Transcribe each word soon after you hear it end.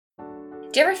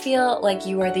Do you ever feel like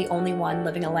you are the only one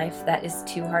living a life that is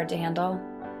too hard to handle?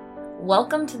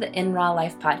 Welcome to the In Raw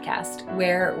Life podcast,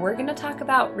 where we're going to talk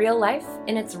about real life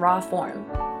in its raw form.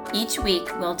 Each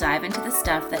week, we'll dive into the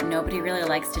stuff that nobody really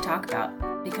likes to talk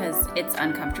about because it's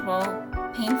uncomfortable,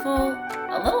 painful,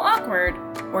 a little awkward,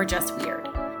 or just weird.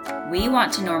 We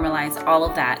want to normalize all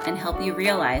of that and help you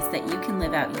realize that you can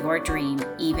live out your dream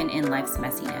even in life's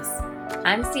messiness.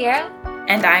 I'm Sierra.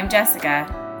 And I'm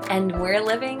Jessica. And we're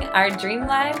living our dream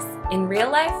lives in real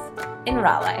life, in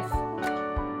raw life.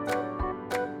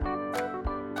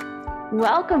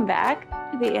 Welcome back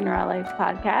to the In Raw Life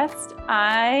podcast.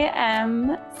 I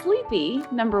am sleepy,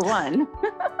 number one.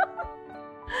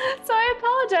 So I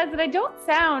apologize that I don't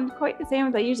sound quite the same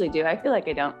as I usually do. I feel like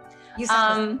I don't. You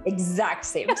sound the exact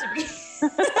same to me.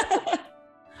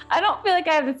 I don't feel like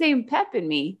I have the same pep in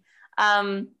me.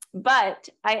 But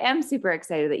I am super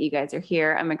excited that you guys are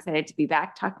here. I'm excited to be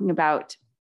back talking about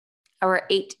our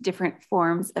 8 different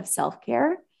forms of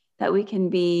self-care that we can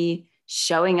be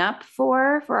showing up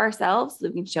for ourselves, so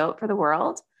we can show up for the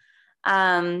world.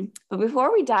 But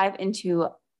before we dive into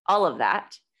all of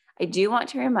that, I do want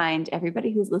to remind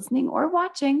everybody who's listening or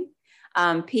watching,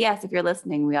 P.S. if you're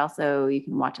listening, you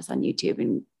can watch us on YouTube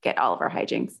and get all of our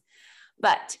hijinks.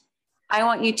 But I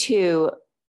want you to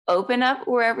open up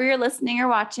wherever you're listening or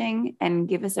watching and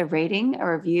give us a rating,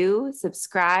 a review,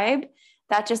 subscribe.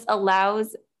 That just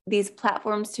allows these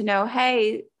platforms to know,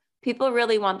 hey, people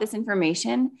really want this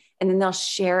information, and then they'll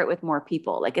share it with more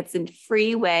people. Like, it's a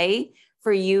free way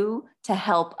for you to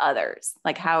help others.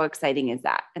 Like, how exciting is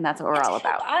that? And that's what we're all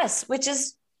about. Us, which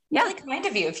is really kind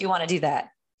of you if you want to do that.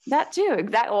 That too.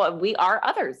 Exactly. Well, we are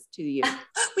others to you.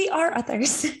 We are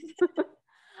others.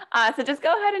 So just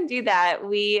go ahead and do that.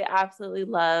 We absolutely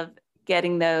love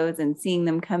getting those and seeing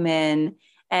them come in.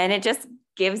 And it just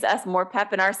gives us more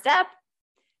pep in our step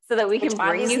so that we can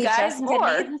bring you guys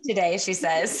more today, she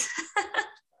says.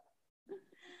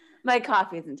 My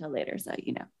coffee is until later, so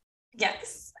you know.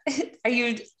 Yes. Are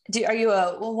you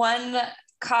a one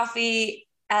coffee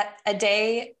at a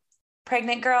day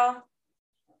pregnant girl?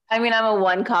 I mean, I'm a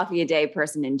 1 coffee a day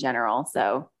person in general.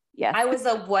 So yeah, I was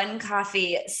a 1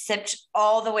 coffee sipped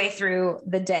all the way through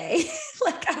the day.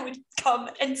 Like, I would come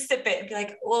and sip it and be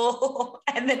like, oh,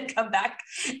 and then come back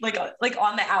like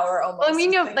on the hour almost. Well, I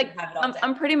mean,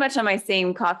 I'm pretty much on my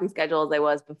same coffee schedule as I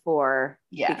was before.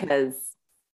 Yeah. Because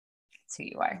that's who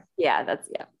you are. Yeah,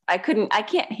 I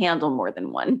can't handle more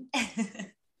than 1.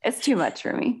 It's too much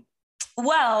for me.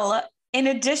 Well, in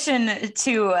addition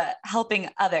to helping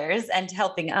others and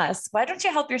helping us, why don't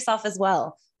you help yourself as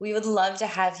well? We would love to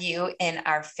have you in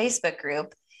our Facebook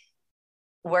group,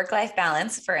 Work-Life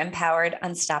Balance for Empowered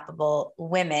Unstoppable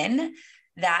Women.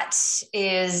 That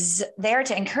is there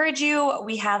to encourage you.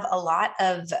 We have a lot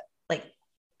of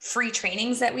free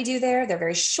trainings that we do there. They're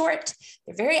very short,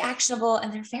 they're very actionable,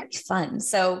 and they're very fun.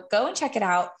 So go and check it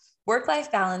out.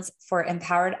 Work-Life Balance for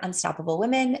Empowered Unstoppable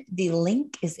Women. The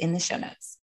link is in the show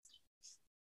notes.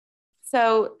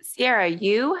 So Sierra,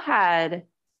 you had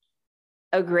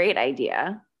a great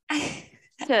idea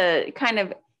to kind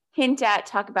of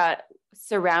talk about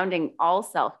surrounding all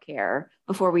self-care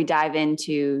before we dive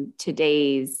into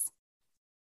today's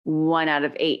 1 out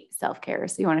of 8 self-care.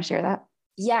 So you want to share that?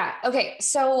 Yeah. Okay.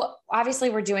 So obviously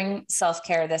we're doing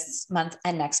self-care this month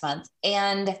and next month.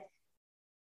 And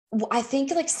I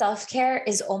think self-care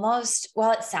is almost,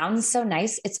 while it sounds so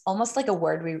nice, it's almost like a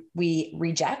word we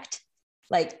reject.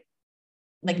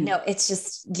 No, it's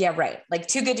just, yeah, right.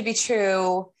 Too good to be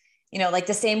true.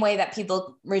 The same way that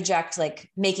people reject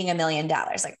making $1 million.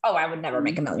 Oh, I would never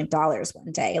make $1 million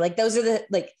one day. Those are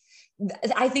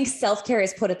I think self-care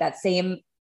is put at that same,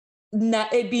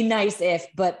 it'd be nice if,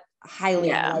 but highly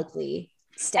unlikely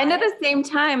status. And at the same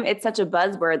time, it's such a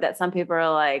buzzword that some people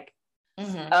are like,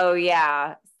 oh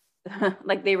yeah.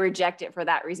 They reject it for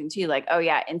that reason too. Oh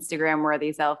yeah, Instagram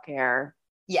worthy self-care.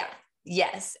 Yeah.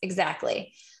 Yes,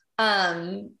 exactly.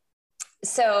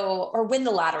 Or win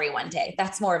the lottery one day.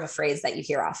 That's more of a phrase that you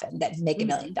hear often, that make $1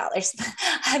 million.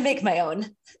 I make my own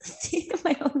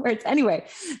words. Anyway,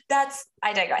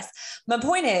 I digress. My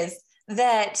point is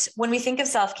that when we think of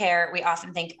self-care, we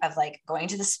often think of going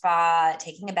to the spa,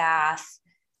 taking a bath,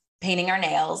 painting our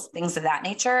nails, things of that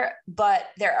nature. But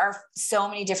there are so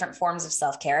many different forms of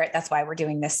self-care. That's why we're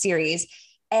doing this series.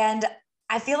 And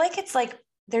I feel like it's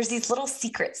there's these little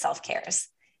secret self-cares.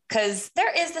 Because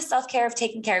there is the self-care of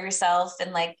taking care of yourself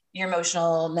and your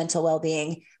emotional, mental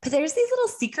well-being. But there's these little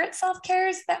secret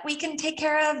self-cares that we can take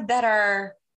care of that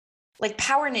are like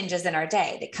power ninjas in our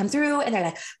day. They come through and they're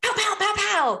like, pow, pow, pow,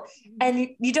 pow. And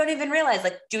you don't even realize,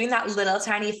 like, doing that little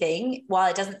tiny thing, while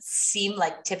it doesn't seem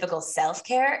like typical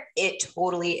self-care, it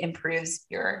totally improves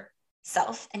your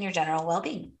self and your general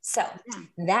well-being. So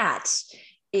that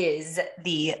is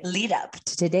the lead up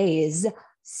to today's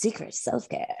secret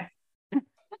self-care.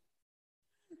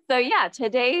 So yeah,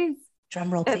 today's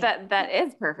drum roll. That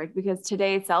is perfect, because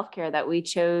today's self-care that we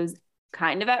chose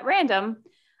kind of at random,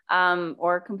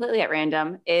 or completely at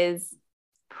random, is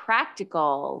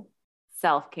practical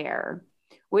self-care,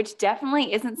 which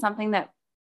definitely isn't something that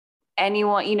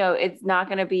anyone, it's not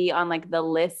going to be on like the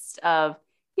list of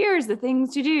here's the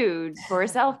things to do for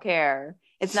self-care.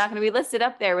 It's not going to be listed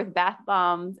up there with bath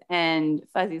bombs and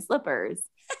fuzzy slippers.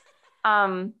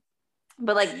 But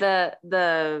like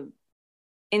the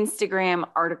Instagram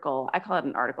article, I call it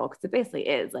an article because it basically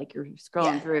is like you're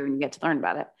scrolling through and you get to learn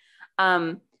about it.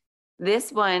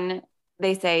 This one,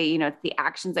 they say, it's the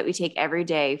actions that we take every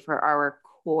day for our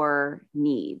core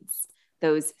needs.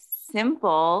 Those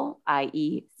simple,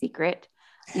 i.e. secret,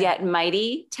 yet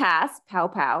mighty tasks, pow,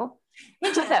 pow,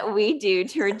 that we do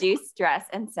to reduce stress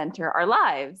and center our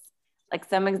lives. Like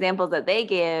some examples that they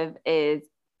give is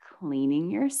cleaning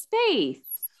your space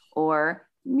or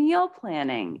meal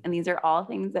planning. And these are all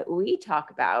things that we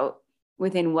talk about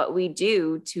within what we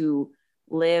do to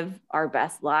live our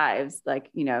best lives. Like,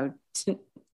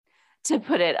 to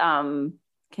put it, can't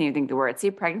even think the word.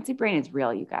 See, pregnancy brain is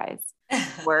real, you guys.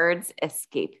 Words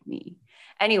escape me.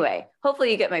 Anyway,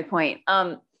 hopefully you get my point.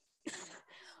 Well,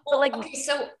 okay,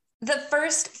 so the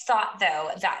first thought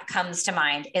though that comes to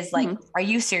mind is like, are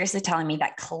you seriously telling me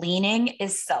that cleaning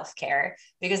is self-care?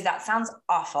 Because that sounds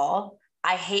awful.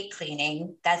 I hate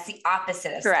cleaning. That's the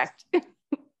opposite of correct.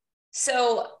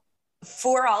 So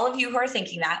for all of you who are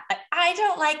thinking that, I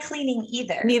don't like cleaning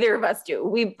either. Neither of us do.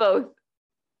 We both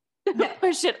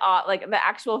push it off. Like the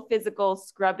actual physical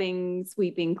scrubbing,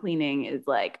 sweeping, cleaning is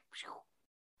like.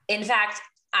 In fact,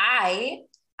 I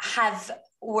have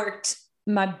worked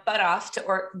my butt off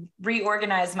to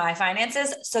reorganize my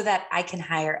finances so that I can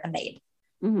hire a maid.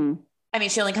 I mean,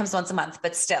 she only comes once a month,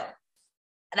 but still,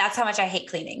 that's how much I hate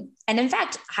cleaning. And in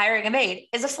fact, hiring a maid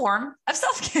is a form of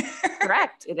self-care.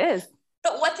 Correct. It is.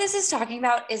 But what this is talking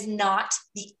about is not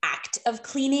the act of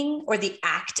cleaning or the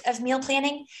act of meal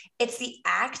planning. It's the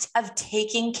act of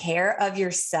taking care of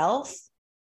yourself,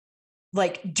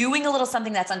 like doing a little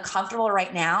something that's uncomfortable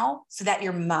right now so that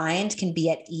your mind can be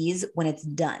at ease when it's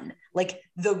done. Like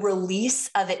the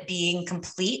release of it being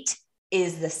complete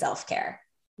is the self-care.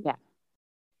 Yeah.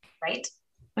 Right?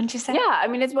 Wouldn't you say? Yeah. I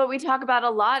mean, it's what we talk about a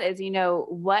lot is,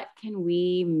 what can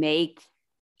we make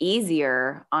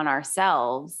easier on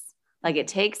ourselves? Like it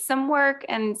takes some work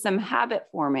and some habit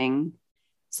forming.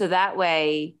 So that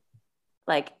way,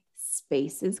 like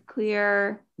space is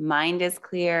clear, mind is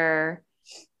clear,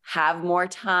 have more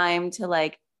time to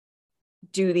like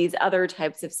do these other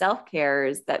types of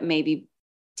self-cares that maybe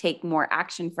take more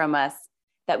action from us,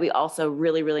 that we also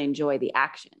really, really enjoy the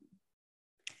action.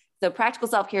 So practical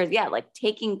self-care is, like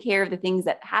taking care of the things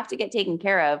that have to get taken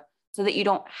care of so that you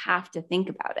don't have to think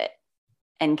about it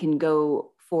and can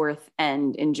go forth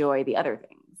and enjoy the other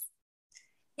things.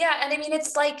 Yeah. And I mean,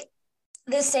 it's like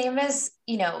the same as,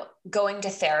 going to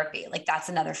therapy. Like that's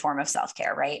another form of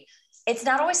self-care, right? It's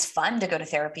not always fun to go to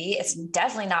therapy. It's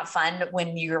definitely not fun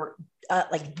when you're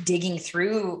like digging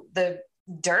through the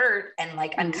dirt and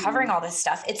like uncovering all this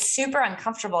stuff. It's super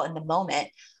uncomfortable in the moment,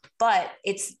 but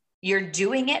you're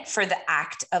doing it for the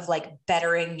act of like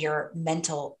bettering your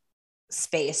mental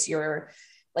space, your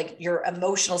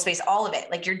emotional space, all of it.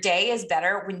 Like your day is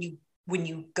better when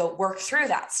you go work through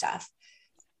that stuff.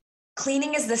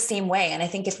 Cleaning is the same way. And I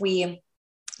think if we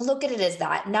look at it as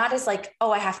that, not as like,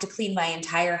 oh, I have to clean my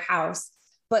entire house,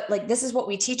 but like, this is what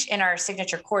we teach in our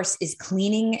signature course is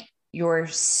cleaning your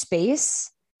space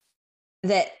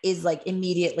that is like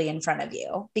immediately in front of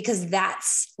you, because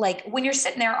that's like when you're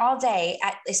sitting there all day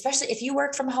especially if you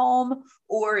work from home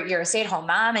or you're a stay-at-home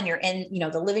mom and you're in,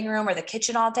 the living room or the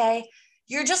kitchen all day,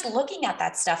 you're just looking at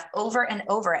that stuff over and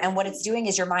over. And what it's doing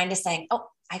is your mind is saying, oh,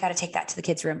 I got to take that to the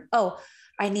kids' room. Oh,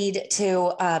 I need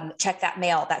to check that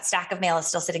mail. That stack of mail is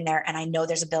still sitting there. And I know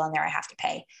there's a bill in there I have to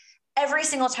pay. Every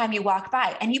single time you walk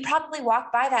by, and you probably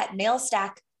walk by that mail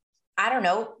stack, I don't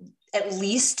know, at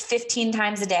least 15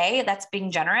 times a day. That's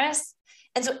being generous.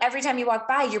 And so every time you walk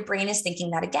by, your brain is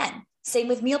thinking that again. Same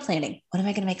with meal planning. What am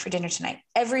I going to make for dinner tonight?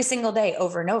 Every single day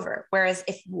over and over. Whereas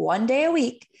if one day a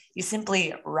week, you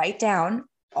simply write down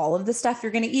all of the stuff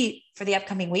you're going to eat for the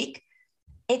upcoming week,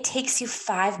 it takes you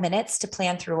 5 minutes to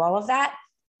plan through all of that.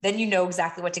 then you know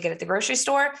exactly what to get at the grocery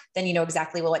store. Then you know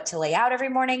exactly what to lay out every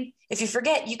morning. If you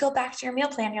forget, you go back to your meal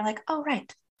plan. You're like, oh,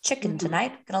 right. Chicken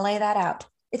tonight. Gonna lay that out.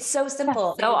 It's so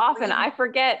simple. So often I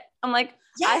forget. I'm like,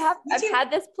 yes, I've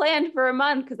had this planned for a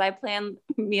month because I plan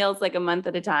meals like a month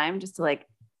at a time just to like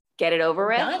get it over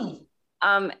with.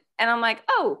 Done. And I'm like,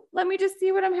 oh, let me just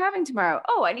see what I'm having tomorrow.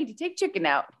 Oh, I need to take chicken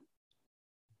out.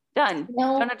 Done.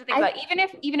 No, don't have to think about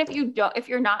it. Even if you don't, if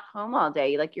you're not home all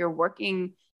day, like you're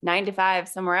working 9 to 5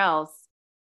 somewhere else,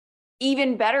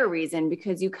 even better reason,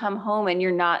 because you come home and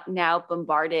you're not now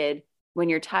bombarded when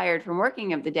you're tired from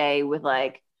working of the day with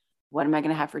like, what am I going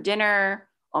to have for dinner?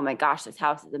 Oh my gosh, this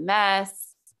house is a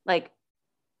mess. Like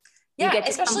you get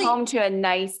to come home to a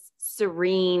nice,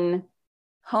 serene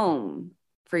home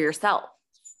for yourself.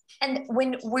 And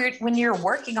when you're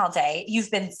working all day, you've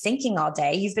been thinking all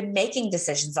day, you've been making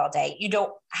decisions all day. You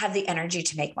don't have the energy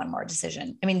to make one more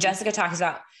decision. I mean, Jessica talks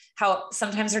about how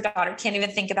sometimes her daughter can't even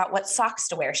think about what socks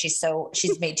to wear. She's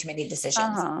made too many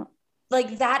decisions.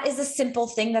 Like that is a simple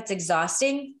thing that's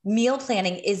exhausting. Meal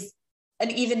planning is an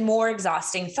even more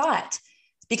exhausting thought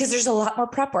because there's a lot more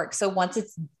prep work. So once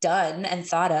it's done and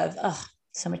thought of,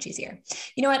 so much easier.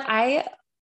 You know what? I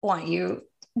want you,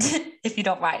 if you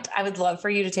don't mind, I would love for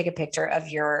you to take a picture of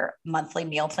your monthly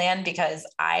meal plan because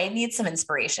I need some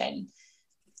inspiration.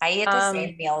 I eat the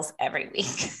same meals every week.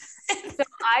 So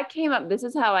this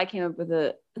is how I came up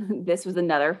with this was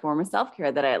another form of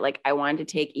self-care that I wanted to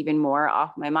take even more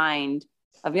off my mind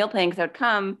of meal planning. Cause I would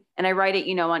come and I write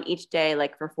it, on each day,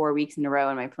 like for 4 weeks in a row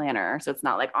in my planner. So it's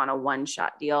not like on a one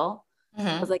shot deal.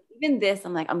 I was like, even this,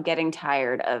 I'm like, I'm getting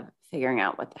tired of figuring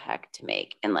out what the heck to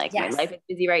make. And like my life is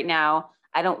busy right now.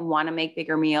 I don't want to make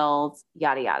bigger meals,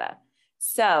 yada, yada.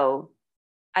 So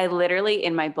I literally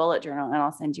in my bullet journal, and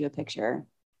I'll send you a picture,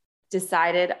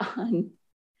 decided on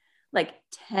like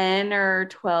 10 or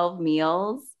 12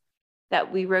 meals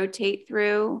that we rotate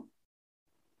through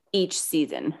each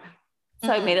season.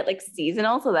 So I made it like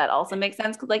seasonal. So that also makes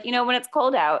sense. Cause like, when it's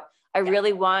cold out, I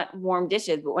really want warm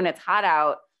dishes, but when it's hot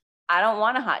out, I don't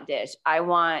want a hot dish. I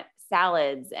want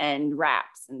salads and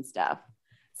wraps and stuff.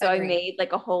 So I made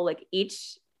like a whole, like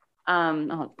each,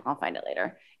 I'll find it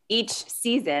later, each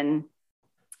season.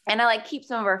 And I like keep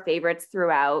some of our favorites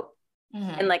throughout.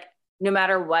 And like, no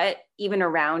matter what, even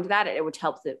around that, which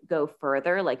helps it go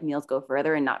further, like meals go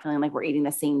further and not feeling like we're eating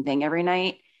the same thing every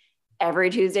night.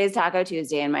 Every Tuesday is Taco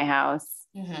Tuesday in my house.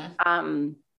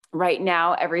 Right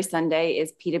now, every Sunday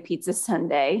is Pita Pizza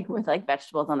Sunday with like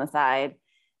vegetables on the side.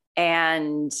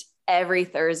 And every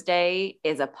Thursday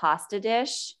is a pasta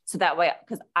dish. So that way,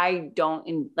 because I don't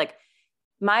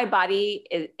my body,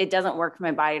 it doesn't work for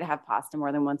my body to have pasta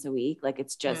more than once a week. Like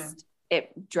it's just,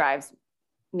 it drives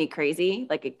me crazy.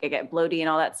 Like I get bloaty and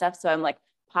all that stuff. So I'm like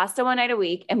pasta one night a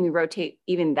week. And we rotate,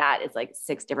 even that is like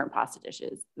 6 different pasta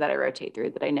dishes that I rotate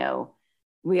through that I know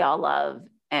we all love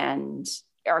and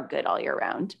are good all year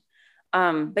round.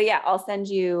 But yeah, I'll send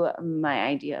you my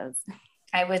ideas.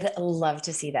 I would love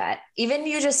to see that. Even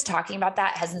you just talking about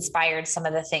that has inspired some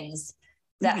of the things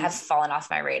that have fallen off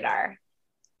my radar.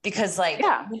 Because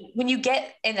when you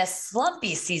get in a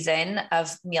slumpy season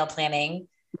of meal planning,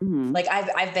 like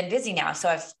I've been busy now. So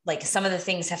I've like, some of the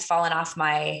things have fallen off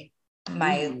my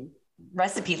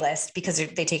recipe list because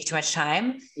they take too much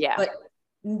time. Yeah. But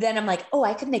then I'm like, oh,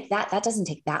 I could make that. That doesn't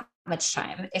take that much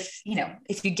time if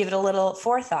you give it a little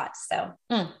forethought. So,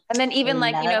 and then even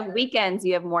like, weekends,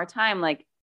 you have more time, like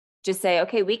just say,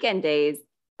 okay, weekend days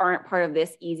aren't part of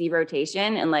this easy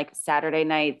rotation. And like Saturday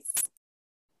nights,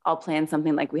 I'll plan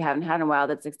something like we haven't had in a while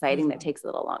that's exciting that takes a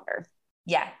little longer.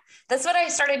 Yeah. That's what I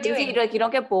started doing. You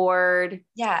don't get bored.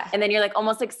 Yeah. And then you're like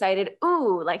almost excited.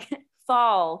 Ooh, like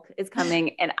fall is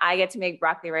coming and I get to make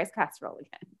broccoli rice casserole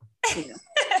again.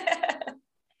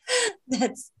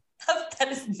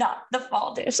 That is not the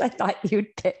fall dish I thought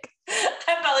you'd pick.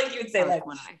 I felt like you would say like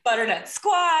butternut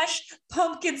squash,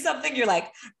 pumpkin something. You're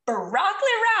like broccoli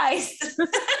rice.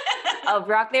 Oh,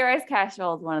 broccoli rice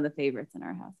casserole is one of the favorites in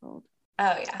our household.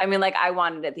 Oh yeah. I mean, like I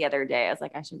wanted it the other day. I was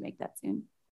like, I should make that soon.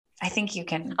 I think you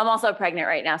can. I'm also pregnant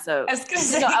right now. So I was gonna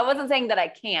say, no, I wasn't saying that I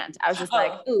can't. I was just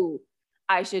like, ooh,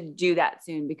 I should do that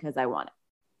soon because I want it.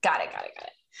 Got it.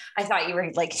 I thought you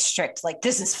were like strict, like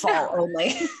this is fall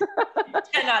only.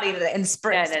 Cannot eat it in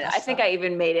spring. Yeah, I think I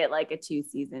even made it like a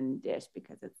 2-season dish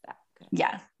because it's that good.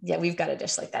 Yeah. We've got a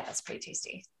dish like that. That's pretty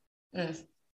tasty.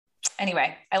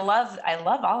 Anyway, I love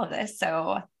all of this.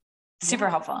 So super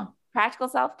helpful. Practical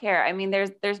self-care. I mean,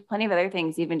 there's plenty of other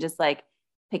things, even just like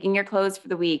picking your clothes for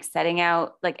the week, setting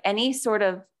out like any sort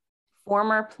of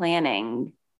former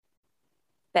planning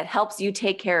that helps you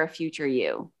take care of future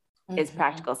you is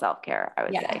practical self-care, I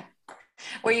would say.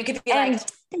 Where you could be like,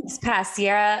 Thanks, Past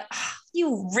Sierra.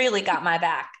 You really got my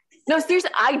back. No,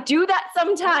 seriously, I do that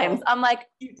sometimes. I'm like,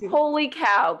 holy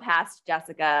cow, Past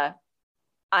Jessica.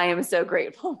 I am so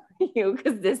grateful for you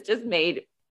because this just made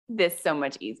this so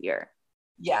much easier.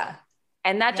 Yeah.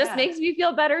 And that just makes me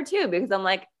feel better too, because I'm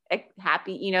like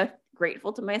happy,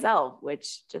 grateful to myself,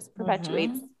 which just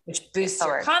perpetuates, which boosts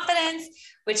your confidence,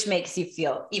 which makes you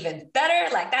feel even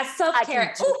better. Like that's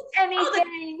self-care.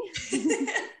 Anything.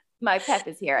 My pep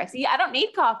is here. I see. I don't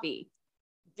need coffee.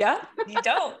 Yeah, you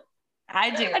don't. I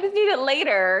do. I just need it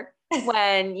later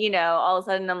when, all of a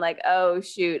sudden I'm like, oh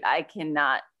shoot, I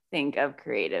cannot think of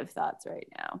creative thoughts right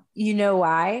now. You know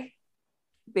why?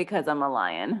 Because I'm a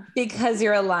lion. Because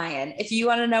you're a lion. If you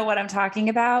want to know what I'm talking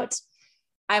about,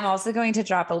 I'm also going to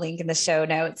drop a link in the show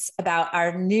notes about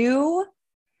our new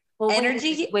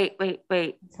energy. Wait.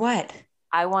 What?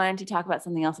 I wanted to talk about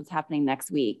something else that's happening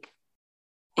next week.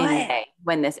 What? In May,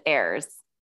 when this airs.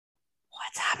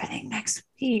 What's happening next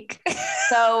week?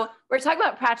 So we're talking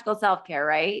about practical self-care,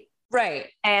 right? Right.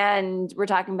 And we're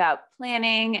talking about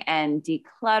planning and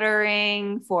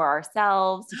decluttering for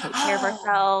ourselves to take care of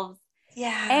ourselves.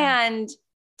 Yeah. And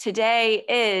today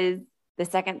is the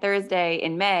second Thursday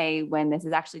in May when this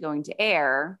is actually going to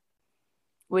air,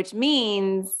 which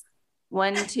means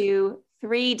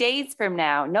 3 days from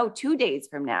now, no, 2 days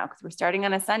from now, because we're starting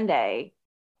on a Sunday,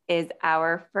 is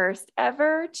our first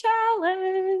ever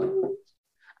challenge.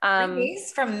 3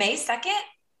 days from May 2nd?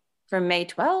 From May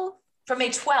 12th. From May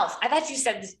 12th. I thought you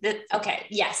said that. Okay.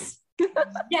 Yes.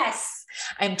 Yes.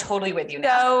 I'm totally with you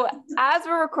now. So as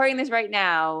we're recording this right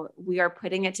now, we are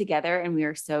putting it together and we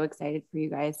are so excited for you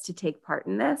guys to take part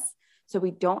in this. So we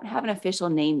don't have an official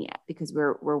name yet because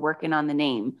we're working on the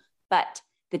name, but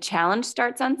the challenge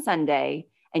starts on Sunday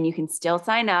and you can still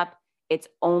sign up. It's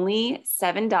only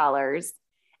 $7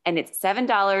 and it's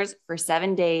 $7 for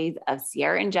 7 days of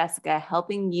Sierra and Jessica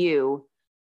helping you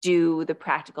do the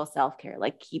practical self-care,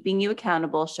 like keeping you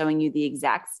accountable, showing you the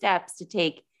exact steps to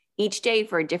take each day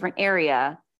for a different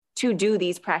area to do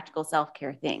these practical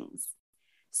self-care things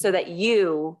so that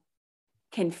you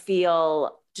can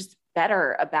feel just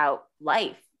better about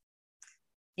life.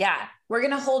 Yeah. We're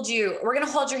going to hold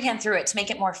your hand through it to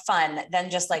make it more fun than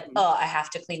just like, oh, I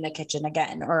have to clean the kitchen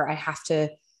again, or I have to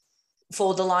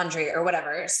fold the laundry or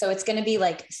whatever. So it's going to be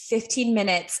like 15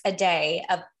 minutes a day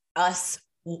of us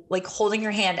like holding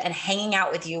your hand and hanging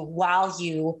out with you while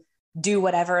you do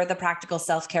whatever the practical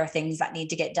self-care things that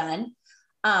need to get done.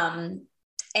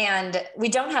 And we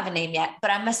don't have a name yet,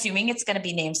 but I'm assuming it's going to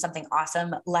be named something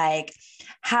awesome, like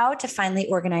how to finally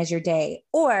organize your day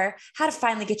or how to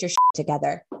finally get your shit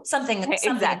together. Something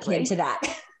exactly akin to that.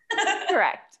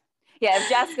 Correct. Yeah. If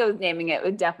Jessica was naming it, it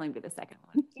would definitely be the second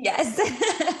one. Yes.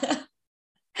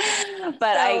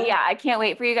 But I can't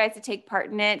wait for you guys to take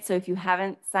part in it. So if you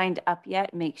haven't signed up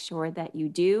yet, make sure that you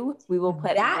do. We will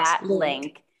put that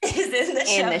link is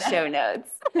in the show notes.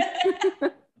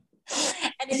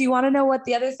 And if you want to know what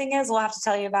the other thing is, we'll have to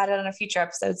tell you about it on a future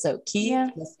episode. So keep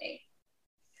listening.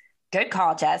 Good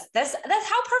call, Jess. That's how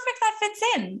perfect that fits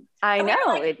in. I know.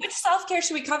 Like, which self-care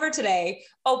should we cover today?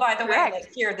 Oh, by the way,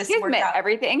 like here, this worked out.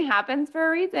 Everything happens for a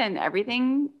reason.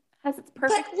 Everything has its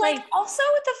perfect place. Like also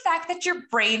the fact that your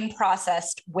brain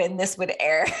processed when this would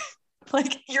air,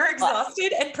 like you're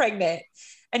exhausted and pregnant,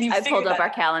 and I pulled up our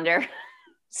calendar.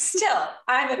 Still,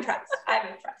 I'm impressed.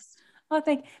 Oh,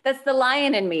 that's the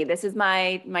lion in me. This is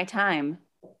my time.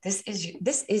 This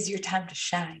is your time to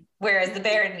shine. Whereas the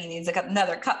bear in me needs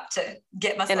another cup to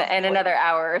get myself in another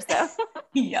hour or so.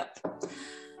 Yep.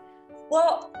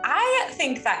 Well, I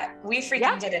think that we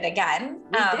freaking did it again.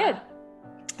 We did.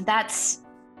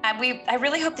 I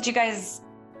really hope that you guys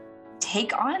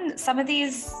take on some of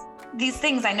these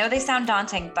things. I know they sound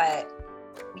daunting, but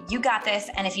you got this.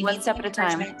 And if you need step at a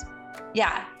time.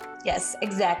 Yeah. Yes,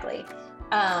 exactly.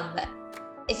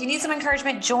 If you need some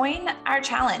encouragement, join our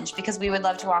challenge because we would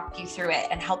love to walk you through it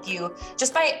and help you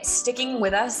just by sticking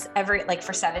with us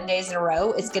for 7 days in a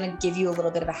row. It's going to give you a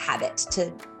little bit of a habit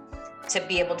to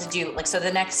be able to do so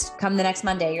the next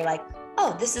Monday, you're like,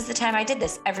 oh, this is the time I did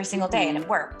this every single day and it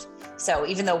worked. So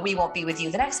even though we won't be with you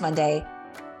the next Monday,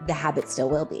 the habit still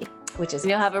will be, which is,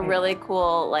 you'll have a really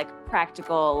cool,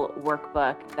 practical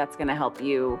workbook that's going to help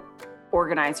you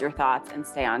organize your thoughts and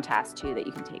stay on task too, that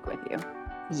you can take with you.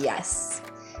 Yes.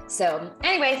 So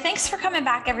anyway, thanks for coming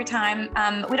back every time.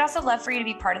 We'd also love for you to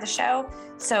be part of the show.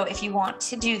 So if you want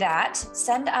to do that,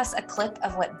 send us a clip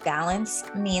of what balance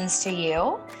means to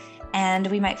you, and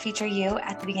we might feature you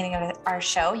at the beginning of our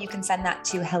show. You can send that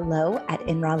to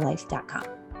hello@inrawlife.com.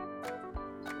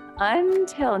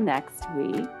 Until next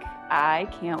week, I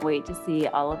can't wait to see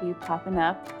all of you popping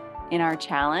up in our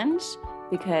challenge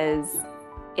because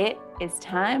it is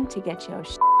time to get your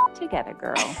together,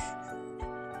 girl.